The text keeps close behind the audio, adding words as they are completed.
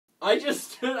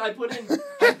I put in...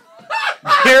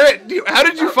 Garrett, how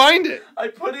did you find it? I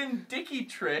put in Dicky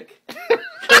Trick.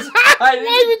 Why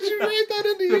did you write that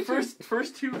into the YouTube?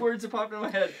 first 2 words that popped in my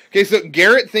head. Okay, so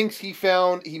Garrett thinks he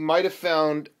might have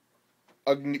found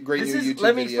a great new YouTube video.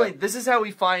 Let me explain. This is how we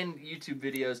find YouTube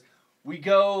videos. We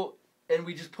go and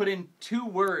we just put in 2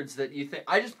 words that you think.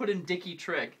 I just put in Dicky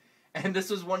Trick. And this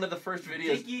was one of the first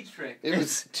videos. Dicky Trick. It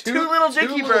was two little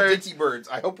Dicky birds.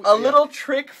 I hope little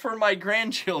trick for my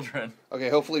grandchildren. Okay,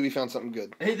 hopefully we found something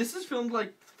good. Hey, this is filmed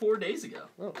like 4 days ago.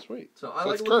 Oh, sweet. So I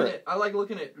like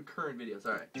looking at current videos.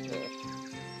 All right. Yeah.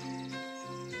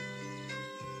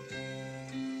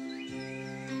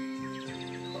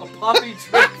 A poppy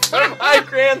trick for my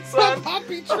grandson. A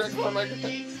poppy trick for my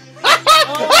grandson.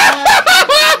 Oh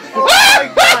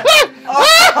my god.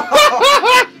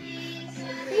 Oh.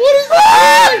 What is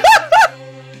that?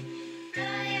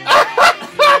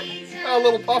 A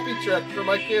little poppy trick for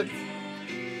my kids.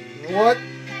 What?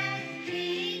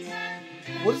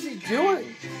 What is he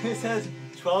doing? This has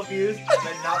 12 views,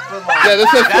 but not for long. Yeah, this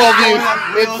has 12 views.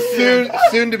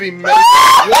 It's soon to be many.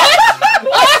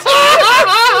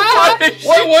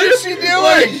 What is she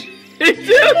doing? Dude,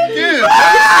 what is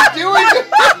she doing?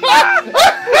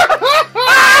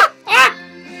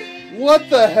 What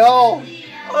the hell?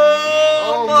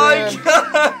 Oh my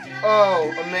god!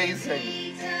 Oh, amazing.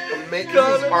 This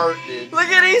is art, dude. Look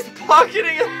at he's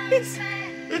pocketing it.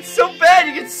 It's so bad.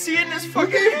 You can see it in his Who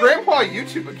fucking gave Grandpa a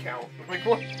YouTube account? Like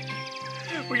what?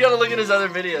 We gotta look at his other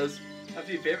videos. That's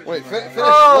your favorite. Wait, finish.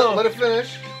 Oh. Let it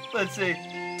finish. Let's see.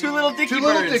 2 little Dicky Two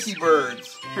birds. little Dicky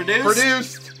birds.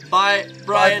 Produced by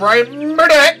Brian.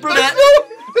 Burdette. Burdette.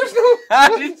 There's no.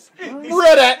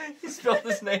 Burdette. He spelled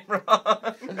his name wrong.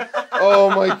 Oh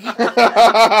my god.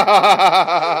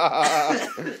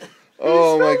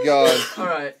 Oh my god. All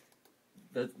right.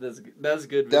 That's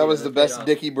good. That was the best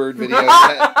Dicky Bird video.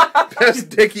 Best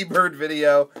Dicky Bird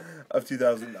video of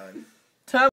 2009.